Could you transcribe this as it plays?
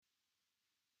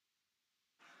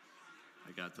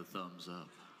I got the thumbs up.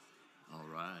 All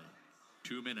right.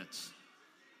 2 minutes.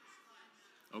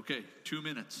 Okay, 2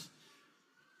 minutes.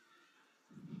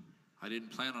 I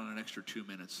didn't plan on an extra 2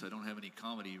 minutes. I don't have any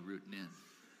comedy written in.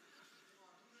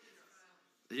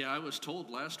 Yeah, I was told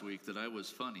last week that I was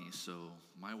funny, so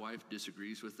my wife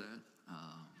disagrees with that.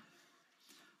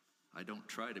 I don't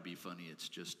try to be funny. It's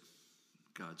just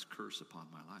God's curse upon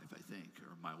my life, I think,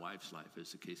 or my wife's life,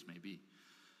 as the case may be.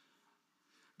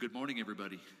 Good morning,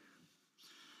 everybody.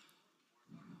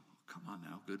 Come on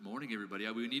now. Good morning, everybody.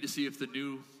 We need to see if the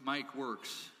new mic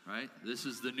works, right? This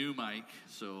is the new mic,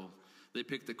 so they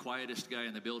picked the quietest guy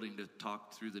in the building to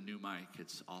talk through the new mic.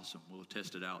 It's awesome. We'll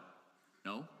test it out.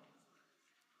 No?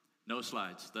 No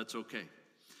slides. That's okay.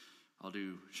 I'll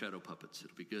do shadow puppets.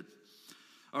 It'll be good.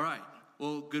 All right.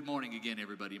 Well, good morning again,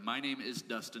 everybody. My name is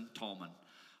Dustin Tallman.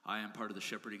 I am part of the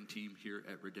shepherding team here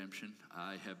at Redemption.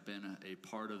 I have been a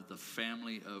part of the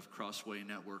family of Crossway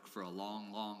Network for a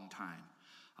long, long time.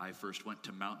 I first went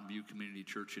to Mountain View Community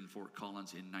Church in Fort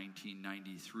Collins in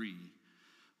 1993,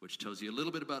 which tells you a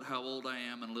little bit about how old I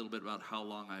am and a little bit about how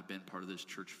long I've been part of this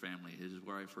church family. It is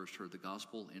where I first heard the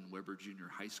gospel in Weber Junior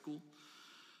High School.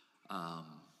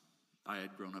 I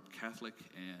had grown up Catholic,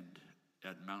 and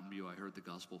at Mountain View, I heard the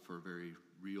gospel for a very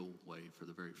real way for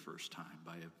the very first time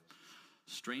by a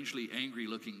strangely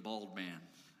angry-looking bald man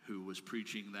who was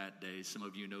preaching that day. Some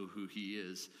of you know who he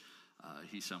is.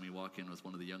 He saw me walk in with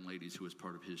one of the young ladies who was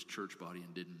part of his church body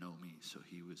and didn't know me, so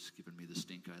he was giving me the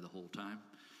stink eye the whole time.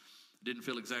 Didn't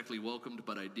feel exactly welcomed,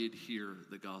 but I did hear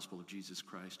the gospel of Jesus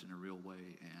Christ in a real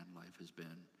way, and life has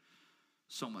been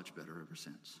so much better ever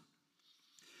since.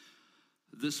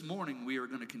 This morning, we are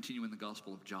going to continue in the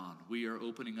Gospel of John. We are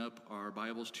opening up our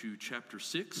Bibles to chapter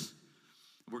 6.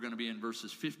 We're going to be in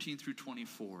verses 15 through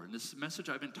 24. And this message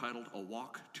I've entitled, A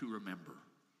Walk to Remember.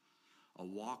 A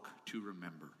Walk to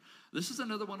Remember. This is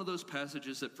another one of those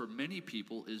passages that for many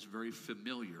people is very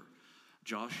familiar.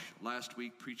 Josh last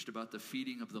week preached about the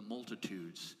feeding of the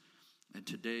multitudes. And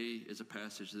today is a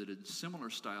passage that in similar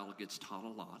style gets taught a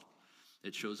lot.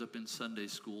 It shows up in Sunday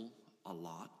school a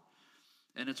lot.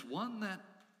 And it's one that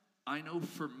I know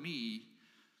for me,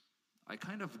 I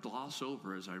kind of gloss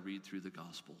over as I read through the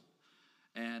gospel.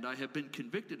 And I have been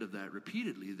convicted of that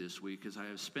repeatedly this week as I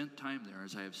have spent time there,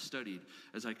 as I have studied,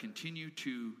 as I continue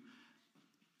to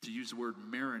use the word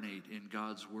marinate in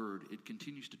God's word. It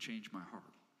continues to change my heart.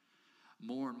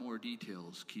 More and more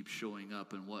details keep showing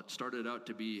up, and what started out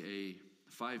to be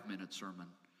a 5-minute sermon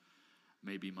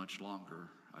may be much longer.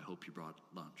 I hope you brought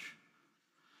lunch.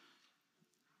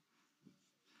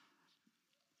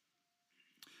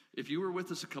 If you were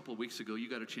with us a couple of weeks ago, you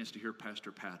got a chance to hear Pastor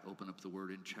Pat open up the word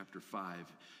in chapter 5.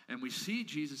 And we see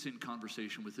Jesus in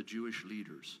conversation with the Jewish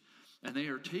leaders. And they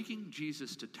are taking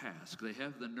Jesus to task. They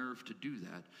have the nerve to do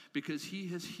that because he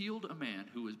has healed a man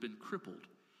who has been crippled.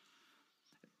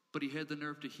 But he had the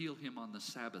nerve to heal him on the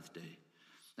Sabbath day.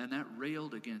 And that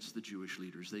railed against the Jewish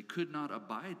leaders. They could not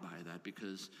abide by that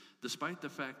because despite the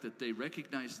fact that they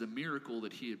recognized the miracle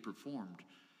that he had performed,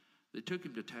 they took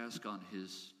him to task on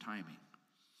his timing.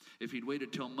 If he'd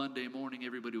waited till Monday morning,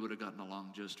 everybody would have gotten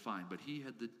along just fine. But he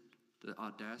had the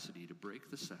audacity to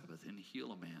break the Sabbath and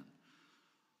heal a man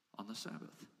on the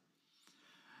Sabbath.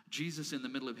 Jesus, in the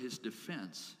middle of his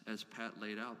defense, as Pat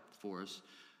laid out for us,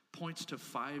 points to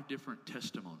 5 different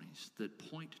testimonies that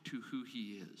point to who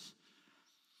he is.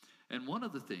 And one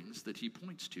of the things that he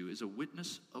points to is a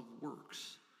witness of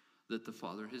works that the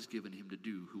Father has given him to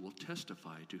do, who will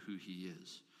testify to who he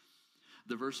is.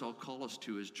 The verse I'll call us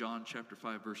to is John chapter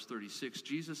 5, verse 36.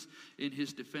 Jesus, in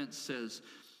his defense, says,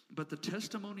 "But the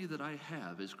testimony that I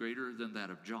have is greater than that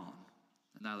of John."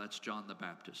 And now that's John the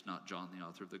Baptist, not John, the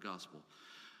author of the gospel.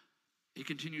 He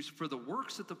continues, "For the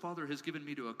works that the Father has given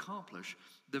me to accomplish,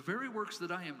 the very works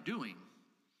that I am doing,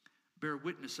 bear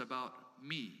witness about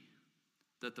me,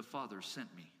 that the Father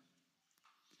sent me."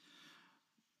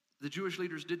 The Jewish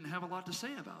leaders didn't have a lot to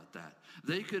say about that.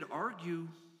 They could argue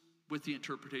with the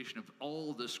interpretation of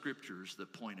all the scriptures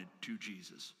that pointed to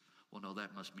Jesus. Well, no,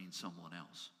 that must mean someone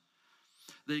else.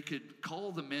 They could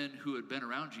call the men who had been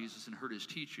around Jesus and heard his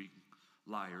teaching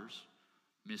liars,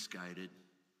 misguided,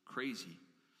 crazy.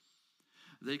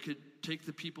 They could take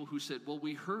the people who said, well,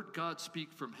 we heard God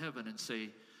speak from heaven, and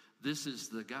say, this is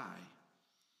the guy.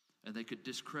 And they could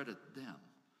discredit them.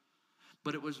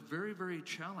 But it was very, very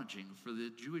challenging for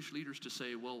the Jewish leaders to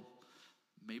say, well,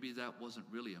 maybe that wasn't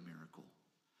really a miracle.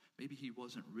 Maybe he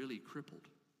wasn't really crippled.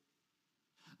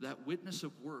 That witness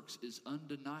of works is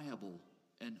undeniable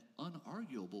and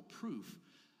unarguable proof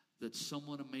that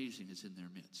someone amazing is in their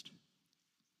midst.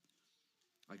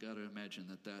 I got to imagine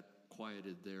that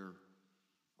quieted their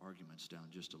arguments down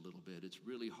just a little bit. It's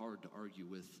really hard to argue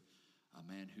with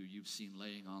a man who you've seen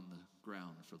laying on the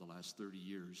ground for the last 30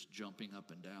 years, jumping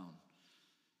up and down,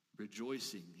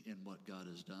 rejoicing in what God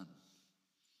has done.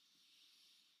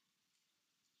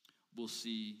 We'll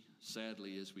see,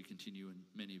 sadly, as we continue, and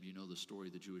many of you know the story,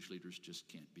 the Jewish leaders just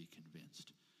can't be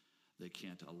convinced. They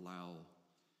can't allow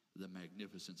the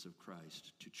magnificence of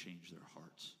Christ to change their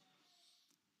hearts.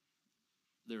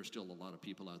 There are still a lot of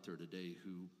people out there today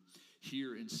who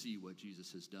hear and see what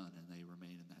Jesus has done, and they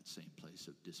remain in that same place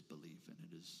of disbelief, and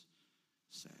it is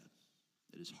sad.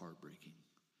 It is heartbreaking.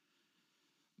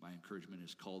 My encouragement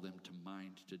is call them to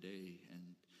mind today and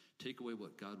take away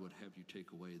what God would have you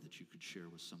take away that you could share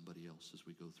with somebody else as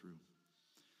we go through.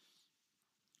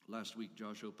 Last week,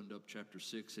 Josh opened up chapter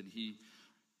 6, and he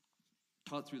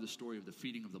taught through the story of the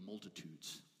feeding of the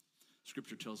multitudes.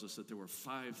 Scripture tells us that there were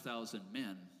 5,000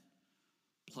 men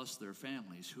plus their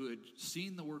families who had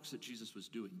seen the works that Jesus was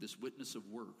doing. This witness of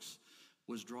works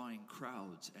was drawing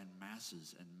crowds and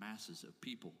masses of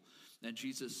people. And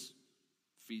Jesus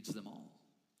feeds them all.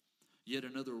 Yet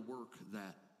another work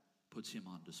that puts him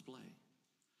on display.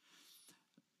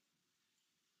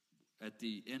 At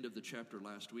the end of the chapter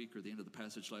last week, or the end of the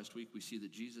passage last week, we see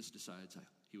that Jesus decides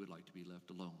he would like to be left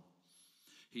alone.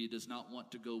 He does not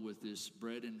want to go with this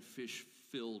bread and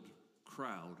fish-filled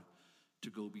crowd to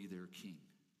go be their king.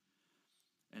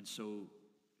 And so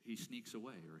he sneaks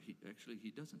away, or he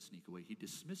doesn't sneak away. He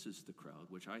dismisses the crowd,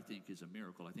 which I think is a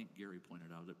miracle. I think Gary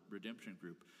pointed out at Redemption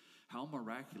Group, how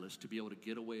miraculous to be able to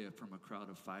get away from a crowd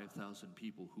of 5,000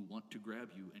 people who want to grab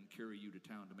you and carry you to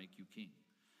town to make you king.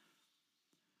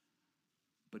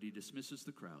 But he dismisses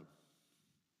the crowd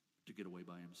to get away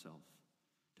by himself,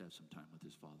 to have some time with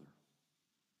his Father.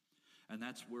 And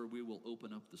that's where we will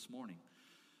open up this morning.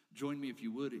 Join me, if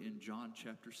you would, in John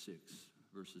chapter 6,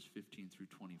 verses 15 through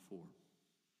 24.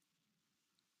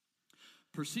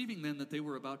 Perceiving then that they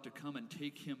were about to come and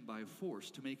take him by force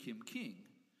to make him king,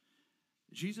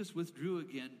 Jesus withdrew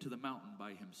again to the mountain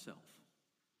by himself.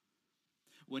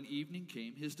 When evening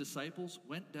came, his disciples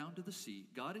went down to the sea,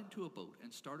 got into a boat,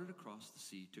 and started across the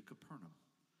sea to Capernaum.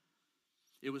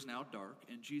 It was now dark,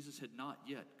 and Jesus had not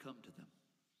yet come to them.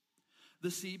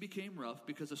 The sea became rough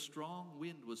because a strong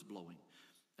wind was blowing.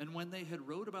 And when they had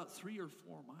rowed about 3 or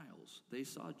 4 miles, they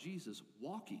saw Jesus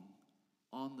walking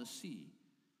on the sea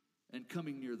and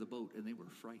coming near the boat, and they were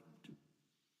frightened.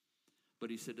 But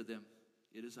he said to them,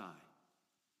 "It is I.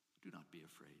 Do not be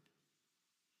afraid."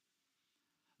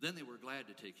 Then they were glad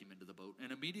to take him into the boat,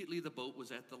 and immediately the boat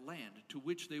was at the land to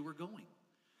which they were going.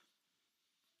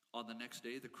 On the next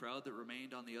day, the crowd that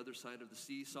remained on the other side of the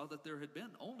sea saw that there had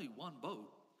been only one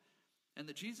boat, and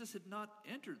that Jesus had not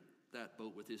entered that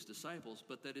boat with his disciples,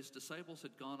 but that his disciples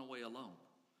had gone away alone.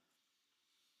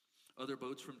 Other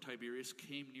boats from Tiberias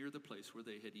came near the place where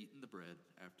they had eaten the bread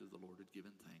after the Lord had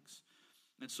given thanks.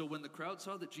 And so when the crowd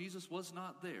saw that Jesus was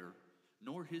not there,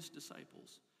 nor his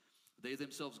disciples, they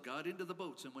themselves got into the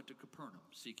boats and went to Capernaum,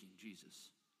 seeking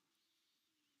Jesus.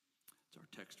 It's our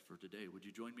text for today. Would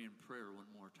you join me in prayer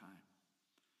one more time?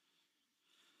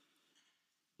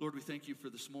 Lord, we thank you for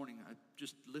this morning. I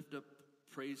just lift up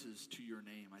praises to your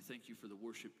name. I thank you for the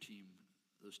worship team,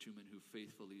 those 2 men who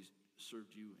faithfully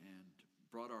served you and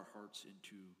brought our hearts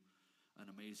into an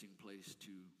amazing place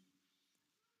to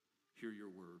hear your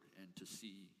word and to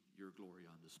see your glory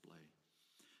on display.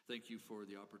 Thank you for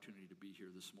the opportunity to be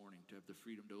here this morning, to have the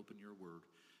freedom to open your word,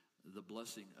 the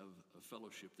blessing of a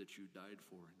fellowship that you died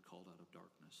for and called out of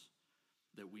darkness,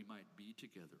 that we might be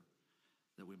together,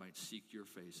 that we might seek your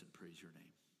face and praise your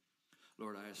name.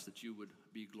 Lord, I ask that you would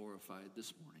be glorified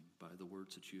this morning by the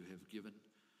words that you have given,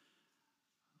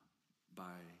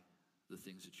 by the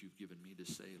things that you've given me to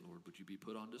say. Lord, would you be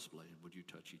put on display, and would you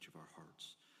touch each of our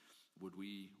hearts? Would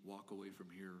we walk away from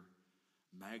here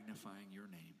magnifying your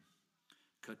name,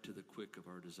 cut to the quick of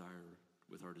our desire,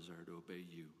 with our desire to obey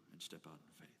you and step out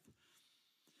in faith.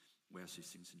 We ask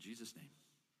these things in Jesus' name.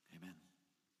 Amen.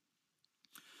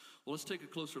 Well, let's take a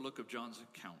closer look of John's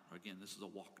account. Again, this is a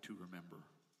walk to remember.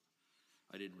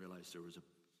 I didn't realize there was a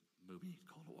movie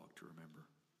called A Walk to Remember.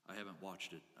 I haven't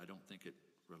watched it. I don't think it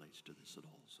relates to this at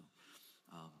all. So,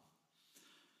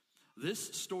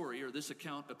 this story, or this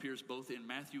account, appears both in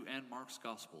Matthew and Mark's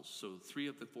Gospels. So 3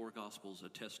 of the 4 Gospels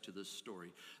attest to this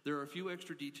story. There are a few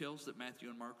extra details that Matthew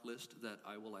and Mark list that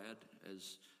I will add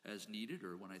as needed,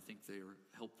 or when I think they are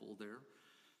helpful there.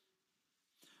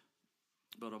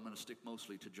 But I'm going to stick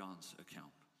mostly to John's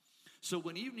account. So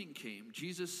when evening came,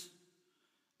 Jesus,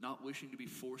 not wishing to be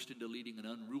forced into leading an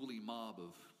unruly mob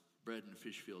of bread and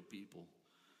fish-filled people,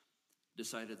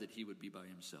 decided that he would be by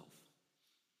himself.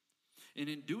 And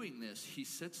in doing this, he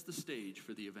sets the stage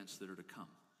for the events that are to come.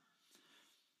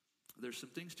 there's some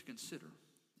things to consider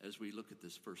as we look at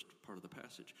this first part of the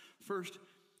passage. First,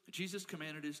 Jesus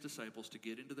commanded his disciples to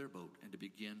get into their boat and to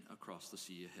begin across the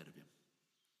sea ahead of him.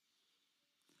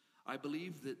 I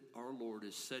believe that our Lord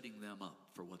is setting them up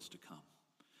for what's to come.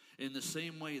 In the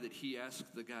same way that he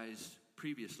asked the guys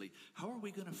previously, how are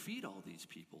we going to feed all these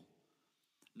people?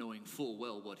 Knowing full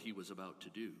well what he was about to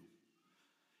do.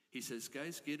 He says,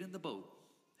 guys, get in the boat,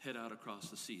 head out across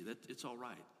the sea. It's all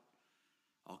right.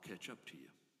 I'll catch up to you.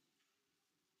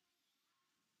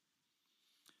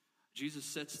 Jesus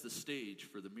sets the stage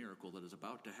for the miracle that is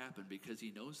about to happen because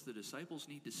he knows the disciples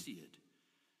need to see it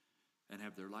and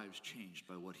have their lives changed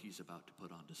by what he's about to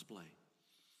put on display.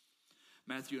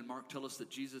 Matthew and Mark tell us that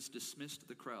Jesus dismissed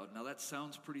the crowd. Now that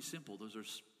sounds pretty simple. Those are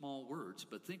small words,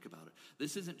 but think about it.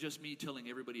 This isn't just me telling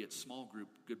everybody at small group,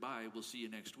 goodbye, we'll see you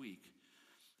next week.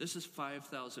 This is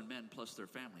 5,000 men plus their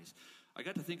families. I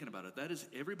got to thinking about it. That is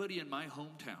everybody in my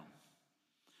hometown.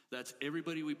 That's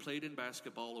everybody we played in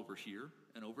basketball over here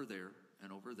and over there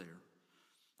and over there.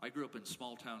 I grew up in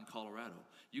small town Colorado.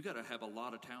 You got to have a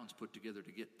lot of towns put together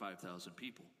to get 5,000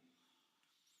 people.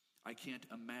 I can't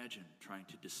imagine trying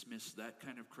to dismiss that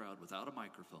kind of crowd without a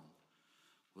microphone,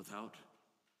 without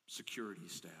security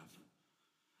staff.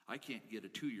 I can't get a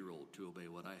 2-year-old to obey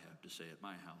what I have to say at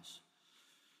my house.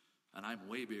 And I'm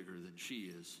way bigger than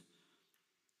she is.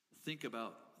 Think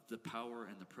about the power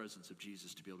and the presence of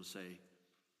Jesus to be able to say,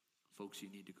 folks, you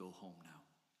need to go home now.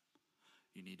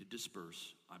 You need to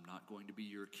disperse. I'm not going to be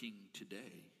your king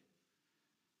today.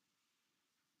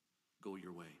 Go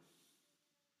your way.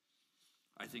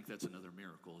 I think that's another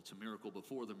miracle. It's a miracle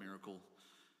before the miracle,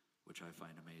 which I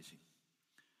find amazing.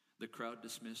 The crowd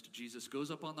dismissed. Jesus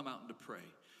goes up on the mountain to pray.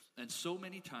 And so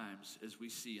many times, as we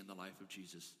see in the life of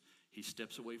Jesus, he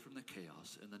steps away from the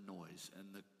chaos and the noise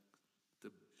and the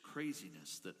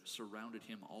craziness that surrounded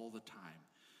him all the time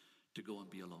to go and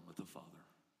be alone with the Father.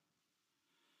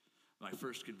 My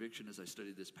first conviction as I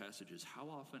studied this passage is, how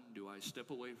often do I step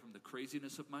away from the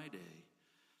craziness of my day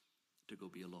to go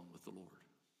be alone with the Lord?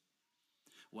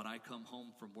 When I come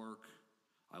home from work,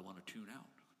 I want to tune out.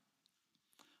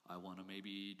 I want to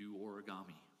maybe do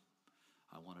origami.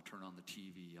 I want to turn on the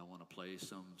TV. I want to play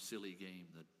some silly game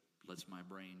that lets my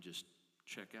brain just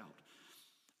check out.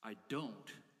 I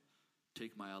don't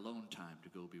take my alone time to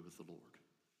go be with the Lord.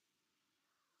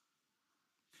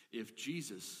 If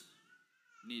Jesus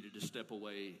needed to step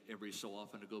away every so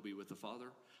often to go be with the Father,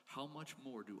 how much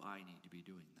more do I need to be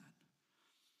doing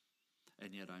that?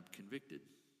 And yet I'm convicted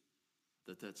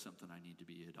that that's something I need to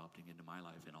be adopting into my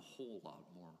life in a whole lot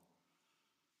more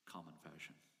common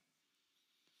fashion.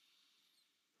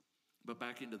 But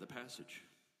back into the passage.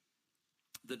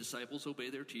 The disciples obey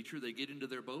their teacher. They get into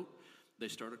their boat. They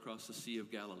start across the Sea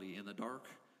of Galilee in the dark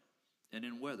and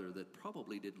in weather that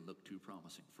probably didn't look too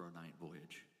promising for a night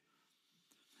voyage.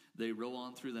 They row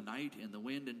on through the night in the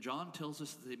wind, and John tells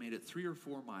us that they made it 3 or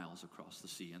 4 miles across the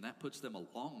sea, and that puts them a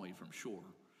long way from shore,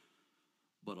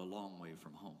 but a long way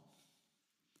from home.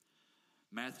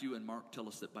 Matthew and Mark tell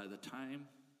us that by the time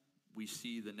we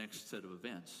see the next set of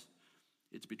events,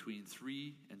 it's between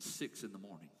 3 and 6 in the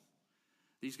morning.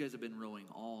 These guys have been rowing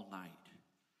all night.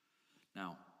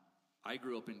 Now, I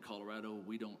grew up in Colorado.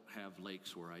 We don't have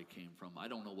lakes where I came from. I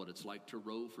don't know what it's like to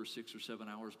row for 6 or 7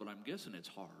 hours, but I'm guessing it's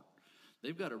hard.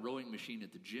 They've got a rowing machine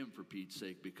at the gym, for Pete's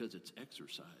sake, because it's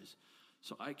exercise.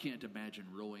 So I can't imagine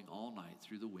rowing all night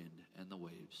through the wind and the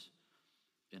waves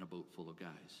in a boat full of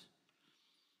guys.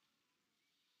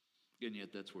 And yet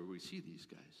that's where we see these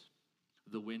guys.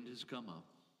 The wind has come up.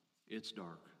 It's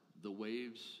dark. The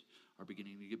waves are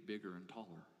beginning to get bigger and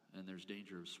taller, and there's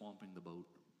danger of swamping the boat,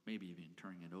 maybe even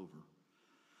turning it over.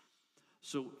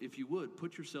 So if you would,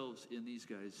 put yourselves in these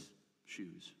guys'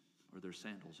 shoes, or their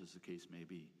sandals, as the case may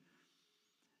be,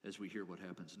 as we hear what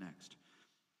happens next.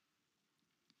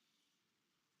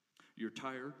 You're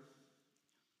tired.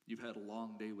 You've had a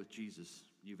long day with Jesus.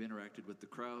 You've interacted with the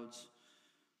crowds.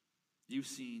 You've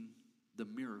seen the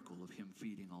miracle of him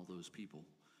feeding all those people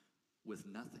with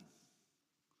nothing.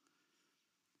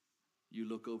 You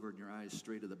look over and your eyes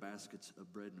stray to the baskets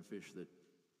of bread and fish that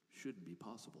shouldn't be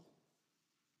possible.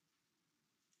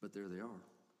 But there they are.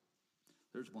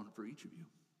 There's one for each of you.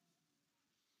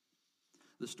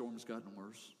 The storm's gotten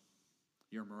worse.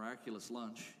 Your miraculous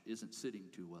lunch isn't sitting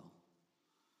too well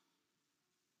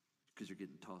because you're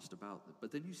getting tossed about.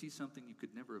 But then you see something you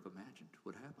could never have imagined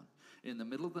would happen. In the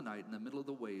middle of the night, in the middle of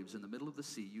the waves, in the middle of the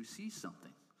sea, you see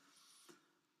something.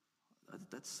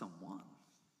 That's someone.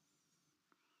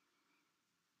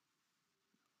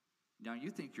 Now,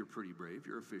 you think you're pretty brave.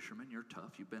 You're a fisherman. You're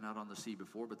tough. You've been out on the sea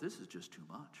before, but this is just too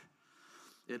much.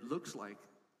 It looks like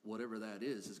whatever that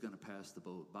is going to pass the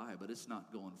boat by, but it's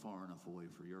not going far enough away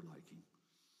for your liking.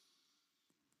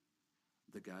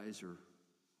 The guys are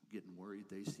getting worried.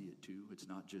 They see it too. It's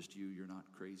not just you. You're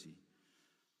not crazy.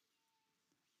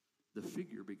 The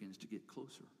figure begins to get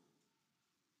closer.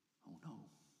 Oh no.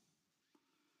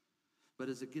 But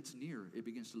as it gets near, it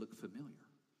begins to look familiar.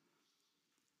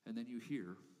 And then you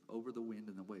hear, over the wind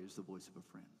and the waves, the voice of a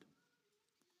friend.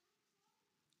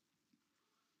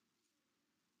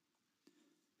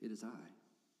 It is I.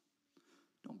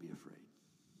 Don't be afraid.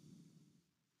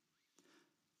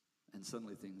 And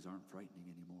suddenly things aren't frightening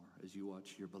anymore as you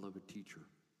watch your beloved teacher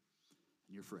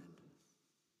and your friend.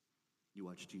 You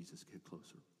watch Jesus get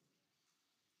closer.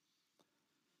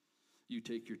 You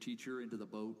take your teacher into the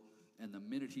boat, and the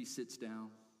minute he sits down,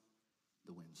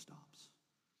 the wind stops.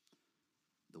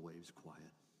 The waves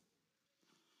quiet.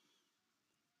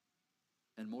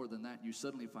 And more than that, you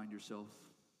suddenly find yourself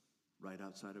right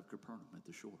outside of Capernaum at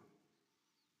the shore.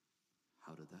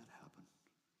 How did that happen?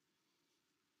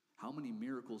 How many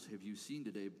miracles have you seen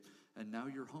today, and now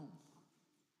you're home?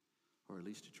 Or at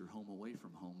least it's your home away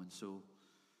from home, and so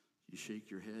you shake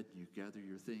your head, you gather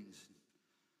your things,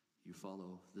 you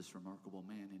follow this remarkable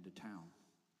man into town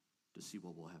to see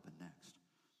what will happen next.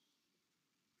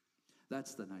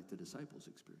 That's the night the disciples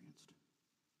experienced.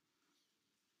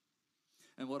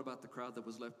 And what about the crowd that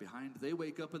was left behind? They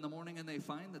wake up in the morning and they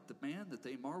find that the man that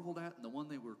they marveled at and the one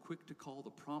they were quick to call the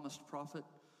promised prophet,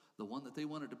 the one that they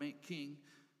wanted to make king,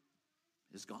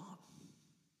 is gone.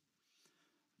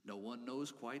 No one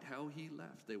knows quite how he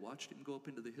left. They watched him go up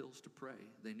into the hills to pray.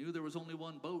 They knew there was only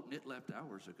one boat and it left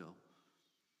hours ago.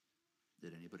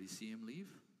 Did anybody see him leave?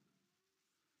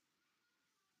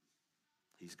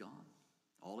 He's gone.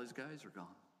 All his guys are gone.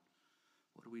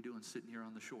 What are we doing sitting here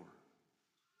on the shore?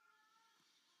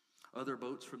 Other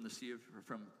boats from the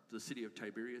city of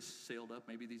Tiberias sailed up.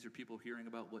 Maybe these are people hearing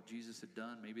about what Jesus had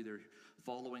done. Maybe they're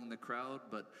following the crowd.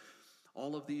 But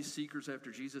all of these seekers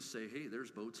after Jesus say, hey,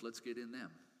 there's boats. Let's get in them.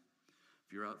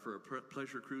 If you're out for a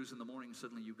pleasure cruise in the morning,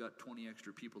 suddenly you've got 20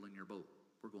 extra people in your boat.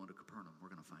 We're going to Capernaum. We're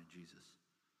going to find Jesus.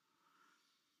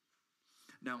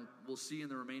 Now, we'll see in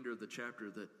the remainder of the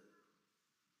chapter that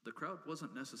the crowd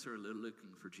wasn't necessarily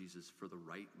looking for Jesus for the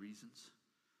right reasons,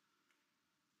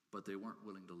 but they weren't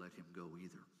willing to let him go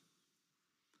either.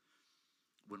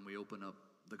 When we open up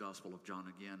the Gospel of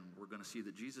John again, we're going to see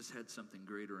that Jesus had something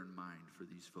greater in mind for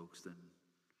these folks than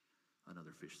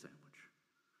another fish sandwich.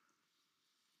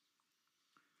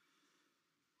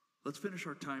 Let's finish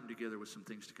our time together with some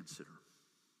things to consider,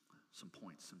 some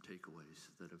points, some takeaways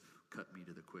that have cut me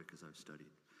to the quick as I've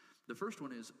studied. The first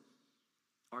one is,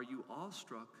 are you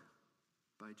awestruck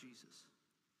by Jesus?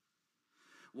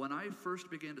 When I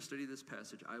first began to study this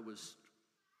passage, I was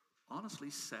honestly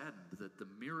saddened that the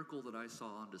miracle that I saw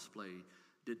on display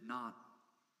did not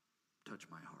touch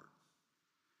my heart.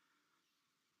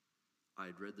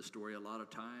 I'd read the story a lot of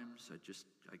times.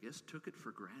 I guess, took it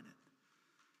for granted.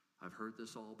 I've heard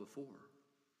this all before.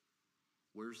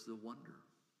 Where's the wonder?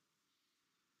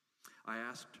 I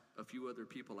asked a few other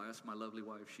people. I asked my lovely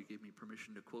wife. She gave me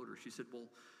permission to quote her. She said, well,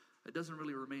 it doesn't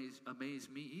really amaze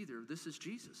me either. This is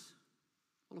Jesus.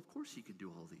 Well, of course he can do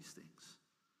all these things.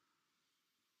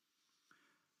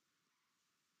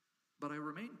 But I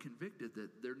remain convicted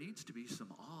that there needs to be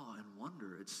some awe and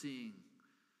wonder at seeing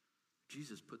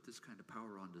Jesus put this kind of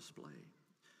power on display.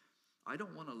 I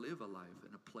don't want to live a life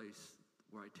in a place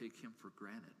where I take him for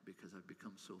granted because I've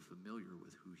become so familiar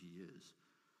with who he is,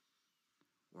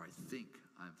 or I think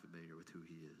I'm familiar with who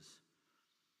he is.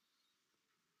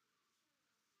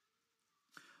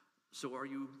 So are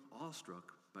you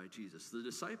awestruck by Jesus? The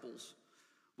disciples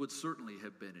would certainly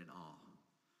have been in awe.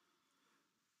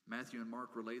 Matthew and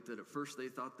Mark relate that at first they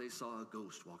thought they saw a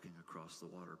ghost walking across the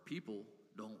water. People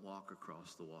don't walk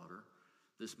across the water.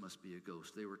 This must be a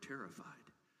ghost. They were terrified.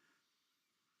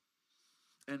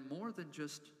 And more than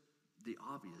just the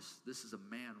obvious, this is a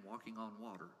man walking on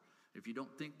water. If you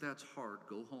don't think that's hard,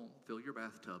 go home, fill your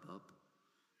bathtub up,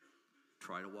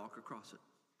 try to walk across it.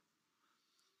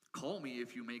 Call me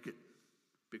if you make it,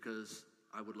 because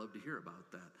I would love to hear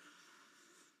about that.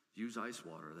 Use ice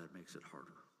water, that makes it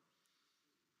harder.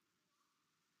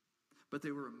 But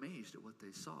they were amazed at what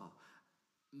they saw.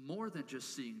 More than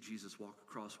just seeing Jesus walk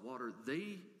across water,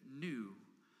 they knew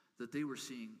that they were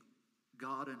seeing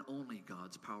God and only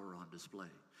God's power on display.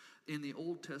 In the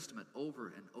Old Testament,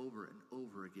 over and over and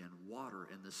over again, water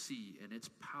and the sea and its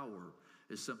power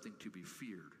is something to be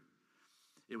feared.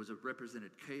 It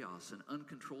represented chaos and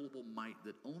uncontrollable might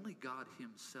that only God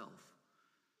himself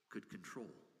could control.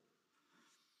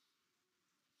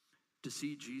 To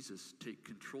see Jesus take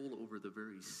control over the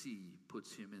very sea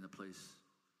puts him in a place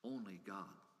only God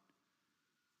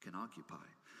can occupy.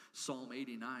 Psalm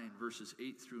 89, verses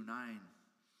 8 through 9,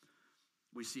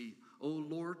 we see, O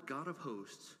Lord God of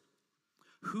hosts,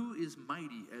 who is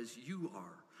mighty as you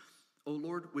are? O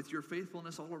Lord, with your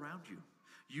faithfulness all around you.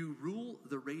 You rule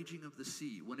the raging of the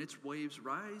sea. When its waves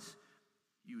rise,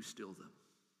 you still them.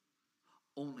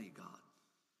 Only God.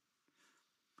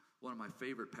 One of my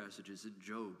favorite passages in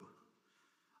Job.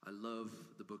 I love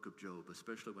the book of Job,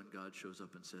 especially when God shows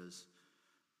up and says,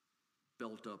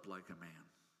 belt up like a man.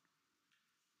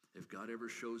 If God ever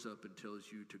shows up and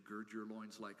tells you to gird your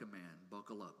loins like a man,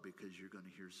 buckle up because you're going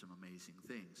to hear some amazing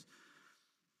things.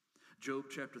 Job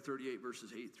chapter 38,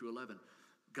 verses 8 through 11.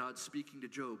 God speaking to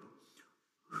Job,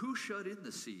 who shut in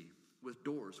the sea with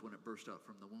doors when it burst out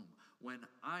from the womb? When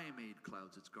I made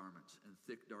clouds its garments and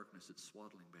thick darkness its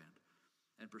swaddling band,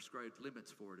 and prescribed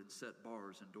limits for it and set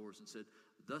bars and doors and said,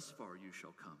 thus far you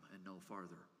shall come and no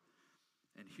farther.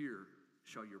 And here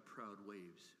shall your proud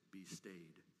waves be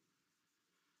stayed.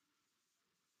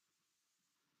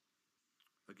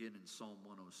 Again in Psalm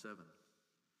 107.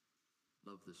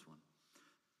 Love this one.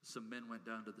 Some men went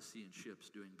down to the sea in ships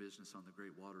doing business on the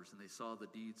great waters, and they saw the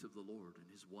deeds of the Lord and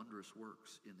his wondrous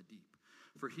works in the deep.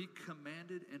 For he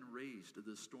commanded and raised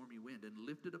the stormy wind and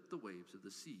lifted up the waves of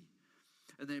the sea.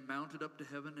 And they mounted up to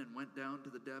heaven and went down to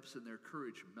the depths, and their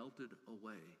courage melted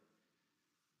away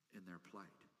in their plight.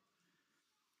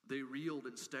 They reeled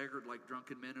and staggered like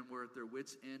drunken men and were at their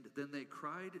wits' end. Then they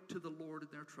cried to the Lord in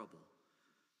their trouble,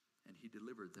 and he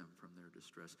delivered them from their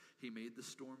distress. He made the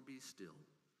storm be still,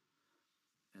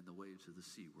 and the waves of the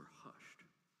sea were hushed.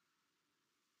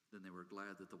 Then they were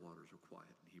glad that the waters were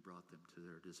quiet, and he brought them to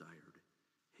their desired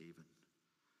haven.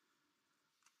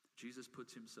 Jesus puts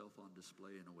himself on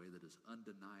display in a way that is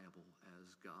undeniable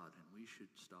as God, and we should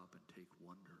stop and take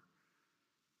wonder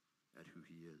at who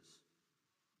he is.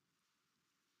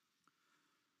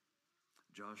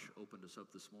 Josh opened us up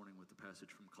this morning with the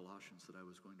passage from Colossians that I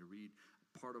was going to read.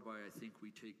 Part of why I think we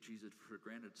take Jesus for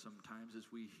granted sometimes is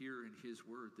we hear in his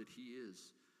word that he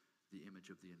is the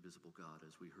image of the invisible God,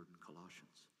 as we heard in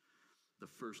Colossians, the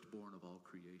firstborn of all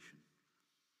creation.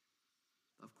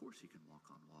 Of course he can walk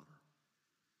on water.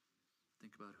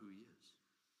 Think about who he is.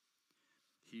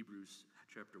 Hebrews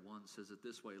chapter 1 says it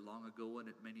this way, long ago and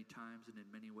at many times and in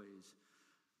many ways,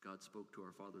 God spoke to our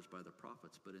fathers by the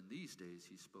prophets, but in these days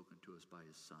he's spoken to us by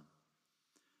his Son,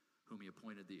 whom he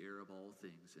appointed the heir of all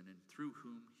things, and through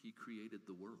whom he created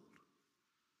the world.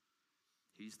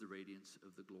 He's the radiance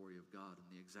of the glory of God and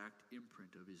the exact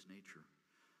imprint of his nature,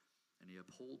 and he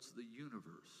upholds the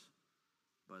universe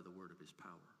by the word of his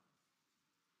power.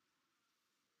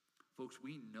 Folks,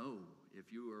 we know,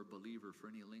 if you are a believer for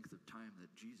any length of time,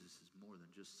 that Jesus is more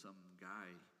than just some guy.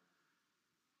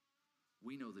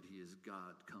 We know that he is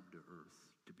God come to earth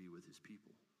to be with his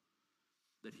people,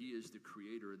 that he is the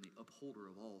creator and the upholder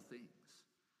of all things.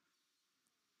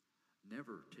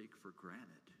 Never take for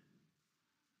granted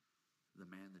the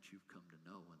man that you've come to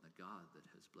know and the God that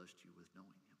has blessed you with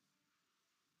knowing him.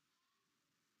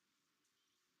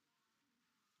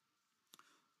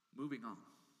 Moving on.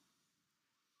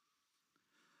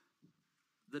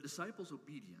 The disciples'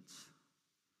 obedience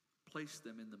placed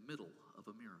them in the middle of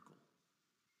a miracle.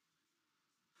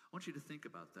 I want you to think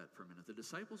about that for a minute. The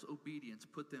disciples' obedience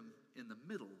put them in the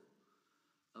middle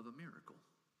of a miracle.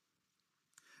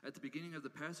 At the beginning of the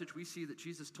passage, we see that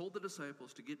Jesus told the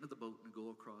disciples to get into the boat and go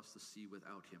across the sea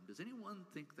without him. Does anyone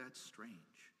think that's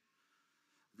strange?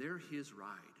 They're his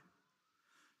ride.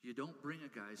 You don't bring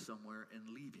a guy somewhere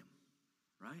and leave him,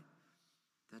 right?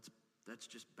 That's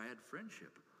just bad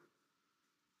friendship.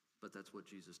 But that's what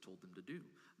Jesus told them to do.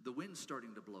 The wind's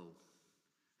starting to blow.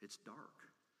 It's dark.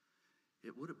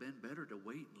 It would have been better to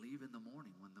wait and leave in the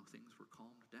morning when the things were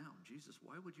calmed down. Jesus,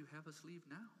 why would you have us leave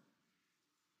now?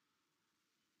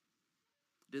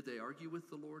 Did they argue with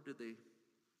the Lord? Did they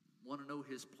want to know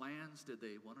his plans? Did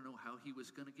they want to know how he was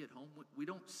going to get home? We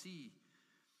don't see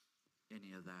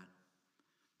any of that.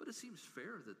 But it seems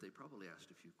fair that they probably asked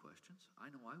a few questions.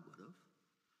 I know I would have.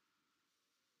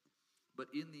 But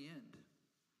in the end,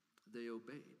 they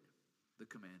obeyed the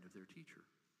command of their teacher.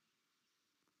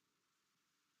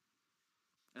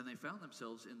 And they found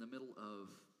themselves in the middle of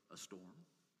a storm,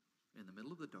 in the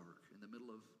middle of the dark, in the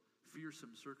middle of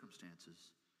fearsome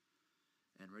circumstances,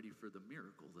 and ready for the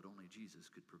miracle that only Jesus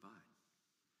could provide.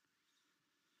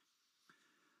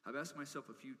 I've asked myself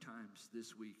a few times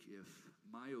this week if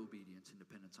my obedience and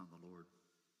dependence on the Lord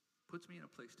puts me in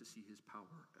a place to see his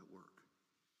power at work.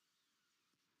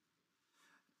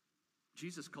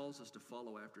 Jesus calls us to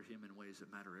follow after him in ways that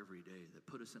matter every day, that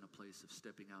put us in a place of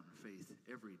stepping out in faith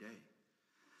every day.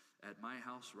 At my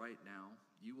house right now,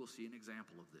 you will see an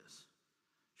example of this.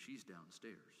 She's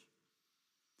downstairs.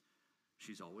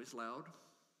 She's always loud.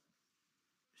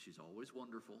 She's always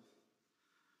wonderful.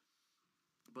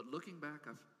 But looking back,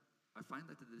 I find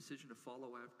that the decision to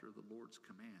follow after the Lord's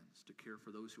commands, to care for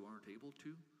those who aren't able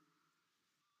to,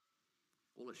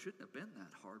 well, it shouldn't have been that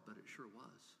hard, but it sure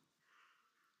was.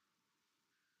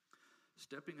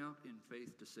 Stepping out in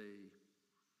faith to say,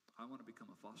 I want to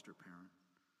become a foster parent,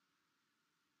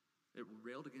 it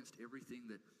railed against everything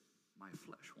that my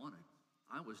flesh wanted.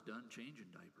 I was done changing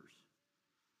diapers.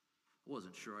 I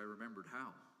wasn't sure I remembered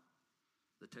how.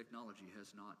 The technology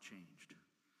has not changed.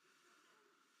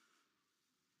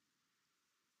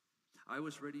 I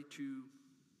was ready to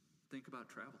think about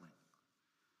traveling,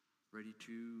 ready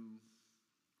to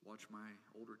watch my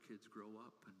older kids grow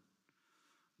up and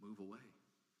move away.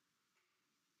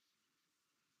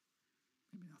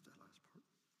 Maybe not that last part.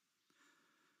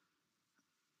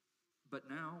 But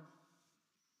now,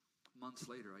 months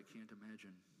later, I can't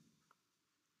imagine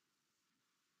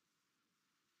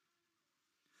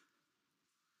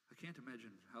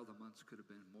how the months could have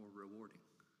been more rewarding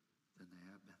than they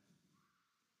have been.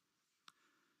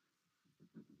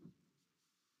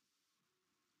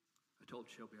 I told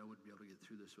Shelby I wouldn't be able to get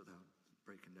through this without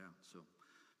breaking down, so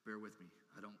bear with me.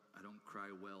 I don't cry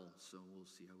well, so we'll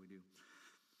see how we do.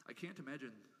 I can't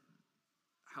imagine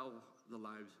how the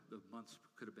months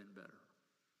could have been better.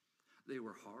 They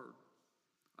were hard.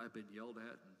 I've been yelled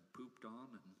at and pooped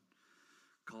on and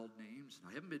called names, and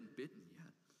I haven't been bitten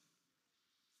yet.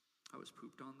 I was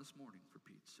pooped on this morning, for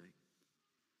Pete's sake.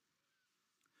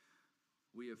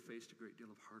 We have faced a great deal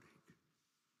of heartache.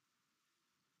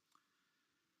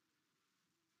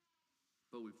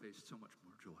 But we've faced so much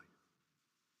more joy.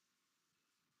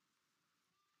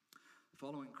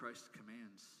 Following Christ's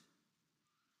commands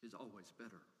is always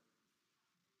better.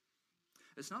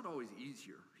 It's not always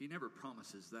easier. He never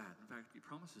promises that. In fact, he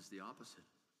promises the opposite.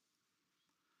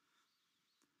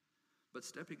 But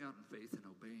stepping out in faith and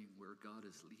obeying where God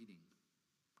is leading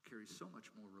carries so much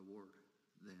more reward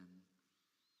than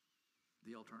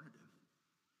the alternative.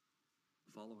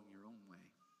 Following your own way.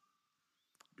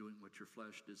 Doing what your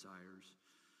flesh desires.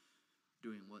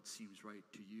 Doing what seems right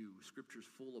to you. Scripture's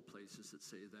full of places that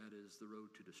say that is the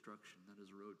road to destruction. That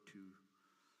is a road to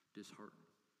dishearten.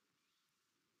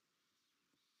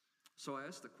 So I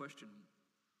ask the question,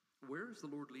 where is the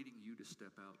Lord leading you to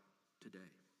step out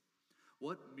today?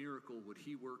 What miracle would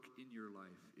he work in your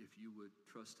life if you would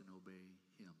trust and obey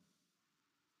him?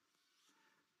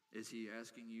 Is he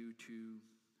asking you to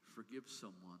forgive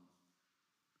someone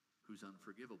who's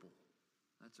unforgivable?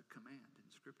 That's a command in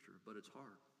Scripture, but it's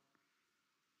hard.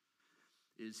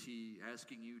 Is he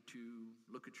asking you to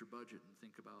look at your budget and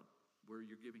think about where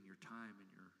you're giving your time and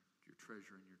your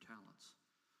treasure and your talents?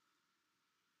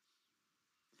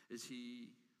 Is he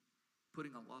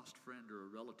putting a lost friend or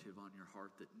a relative on your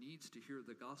heart that needs to hear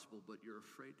the gospel, but you're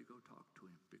afraid to go talk to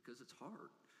him because it's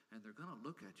hard and they're going to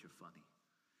look at you funny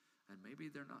and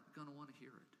maybe they're not going to want to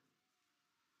hear it?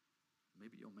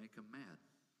 Maybe you'll make them mad.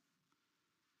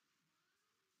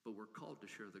 But we're called to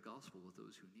share the gospel with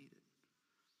those who need it.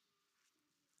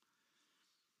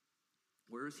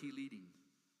 Where is he leading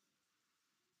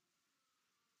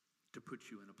to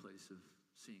put you in a place of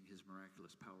seeing his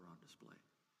miraculous power on display?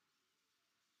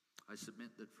 I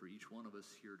submit that for each one of us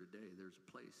here today, there's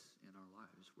a place in our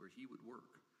lives where he would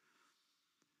work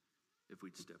if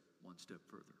we'd step one step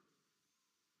further.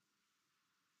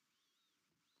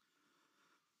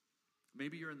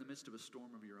 Maybe you're in the midst of a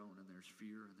storm of your own and there's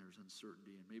fear and there's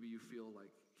uncertainty and maybe you feel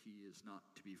like he is not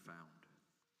to be found.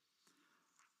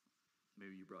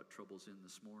 Maybe you brought troubles in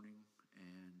this morning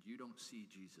and you don't see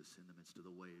Jesus in the midst of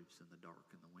the waves and the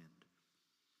dark and the wind.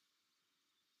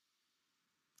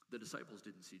 The disciples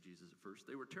didn't see Jesus at first.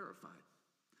 They were terrified.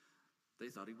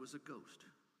 They thought he was a ghost.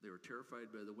 They were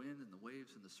terrified by the wind and the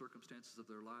waves and the circumstances of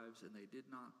their lives, and they did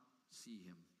not see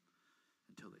him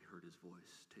until they heard his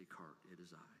voice. Take heart, it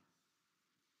is I.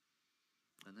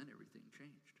 And then everything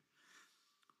changed.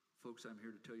 Folks, I'm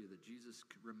here to tell you that Jesus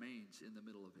remains in the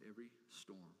middle of every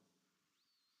storm.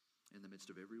 In the midst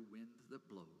of every wind that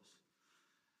blows,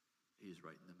 he is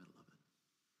right in the middle of it.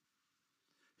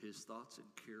 His thoughts and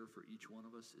care for each one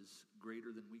of us is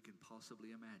greater than we can possibly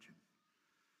imagine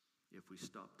if we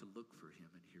stop to look for him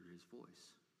and hear his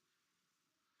voice.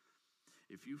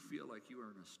 If you feel like you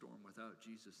are in a storm without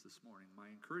Jesus this morning,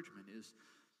 my encouragement is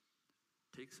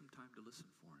take some time to listen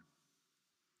for him.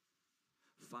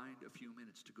 Find a few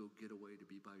minutes to go get away to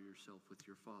be by yourself with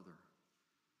your Father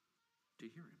to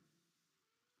hear him.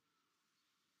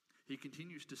 He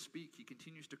continues to speak. He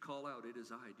continues to call out, it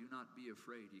is I, do not be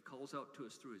afraid. He calls out to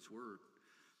us through his word.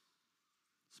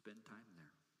 Spend time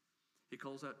there. He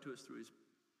calls out to us through his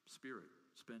Spirit.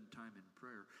 spend time in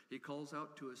prayer. He calls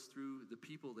out to us through the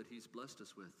people that he's blessed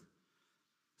us with.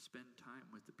 Spend time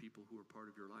with the people who are part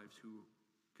of your lives who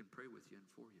can pray with you and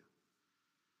for you.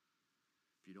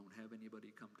 If you don't have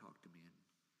anybody, come talk to me and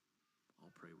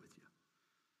I'll pray with you.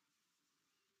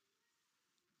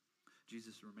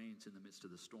 Jesus remains in the midst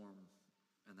of the storm,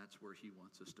 and that's where he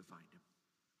wants us to find him,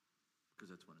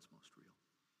 because that's when it's most real.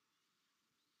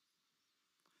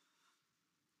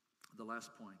 The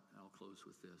last point, I'll close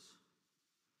with this.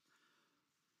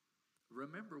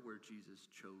 Remember where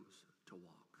Jesus chose to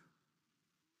walk.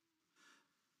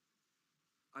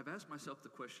 I've asked myself the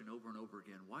question over and over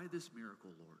again, why this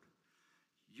miracle, Lord?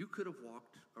 You could have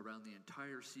walked around the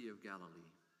entire Sea of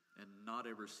Galilee and not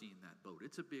ever seen that boat.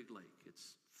 It's a big lake.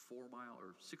 It's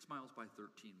 6 miles by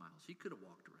 13 miles. He could have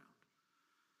walked around.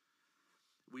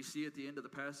 We see at the end of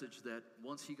the passage that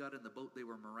once he got in the boat, they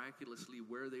were miraculously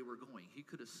where they were going. He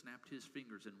could have snapped his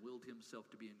fingers and willed himself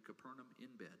to be in Capernaum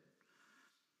in bed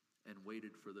and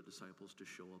waited for the disciples to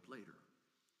show up later.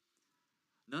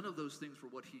 None of those things were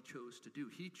what he chose to do.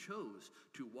 He chose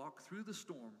to walk through the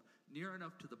storm near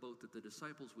enough to the boat that the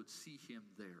disciples would see him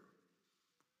there.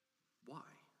 Why?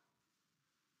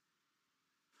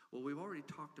 Well, we've already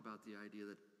talked about the idea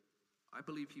that I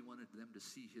believe he wanted them to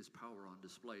see his power on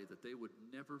display, that they would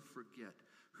never forget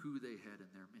who they had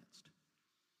in their midst.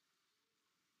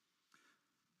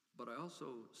 But I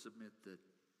also submit that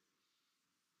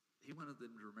he wanted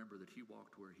them to remember that he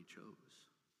walked where he chose.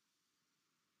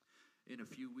 In a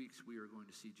few weeks, we are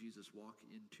going to see Jesus walk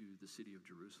into the city of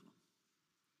Jerusalem,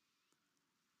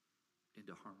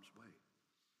 into harm's way.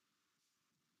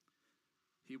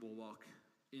 He will walk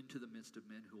into the midst of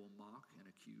men who will mock and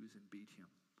accuse and beat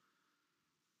him,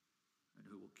 and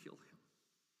who will kill him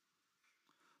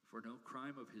for no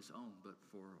crime of his own, but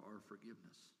for our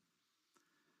forgiveness.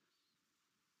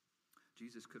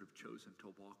 Jesus could have chosen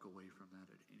to walk away from that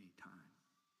at any time.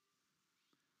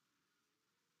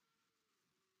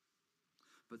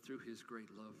 But through his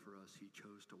great love for us, he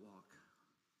chose to walk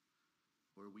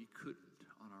where we couldn't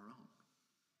on our own,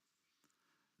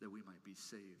 that we might be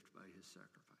saved by his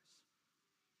sacrifice.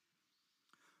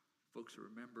 Folks,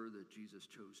 remember that Jesus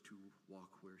chose to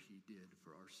walk where he did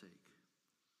for our sake,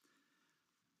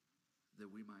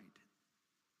 that we might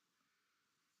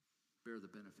bear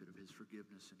the benefit of his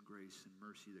forgiveness and grace and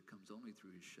mercy that comes only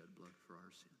through his shed blood for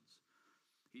our sins.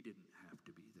 He didn't have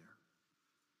to be there,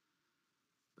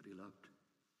 but he loved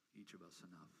each of us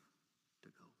enough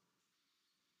to go.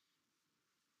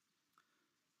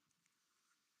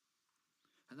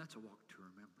 And that's a walk to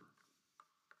remember.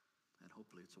 And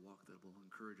hopefully it's a walk that will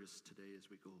encourage us today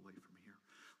as we go away from here.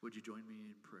 Would you join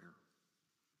me in prayer,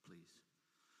 please?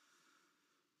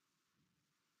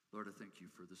 Lord, I thank you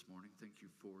for this morning. Thank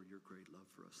you for your great love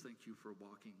for us. Thank you for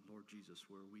walking, Lord Jesus,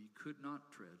 where we could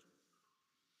not tread,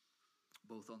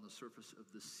 both on the surface of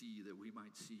the sea, that we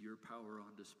might see your power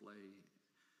on display,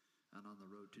 and on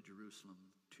the road to Jerusalem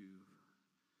to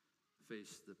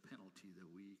face the penalty that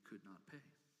we could not pay.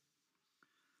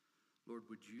 Lord,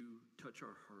 would you touch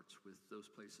our hearts with those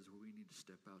places where we need to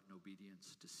step out in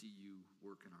obedience to see you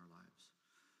work in our lives?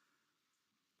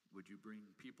 Would you bring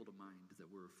people to mind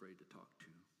that we're afraid to talk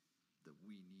to, that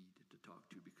we need to talk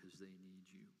to because they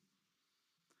need you?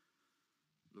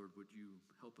 Lord, would you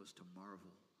help us to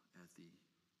marvel at the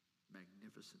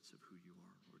magnificence of who you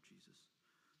are, Lord Jesus?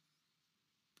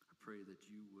 I pray that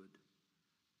you would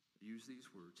use these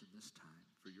words in this time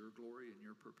for your glory and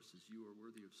your purposes. You are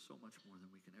worthy of so much more than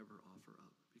we can ever offer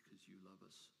up because you love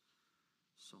us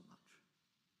so much.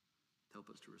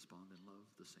 Help us to respond in love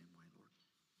the same way, Lord.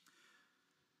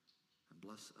 And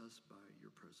bless us by your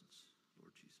presence,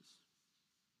 Lord Jesus.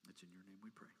 It's in your name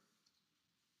we pray.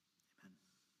 Amen.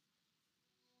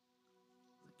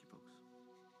 Thank you, folks.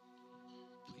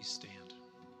 Please stand.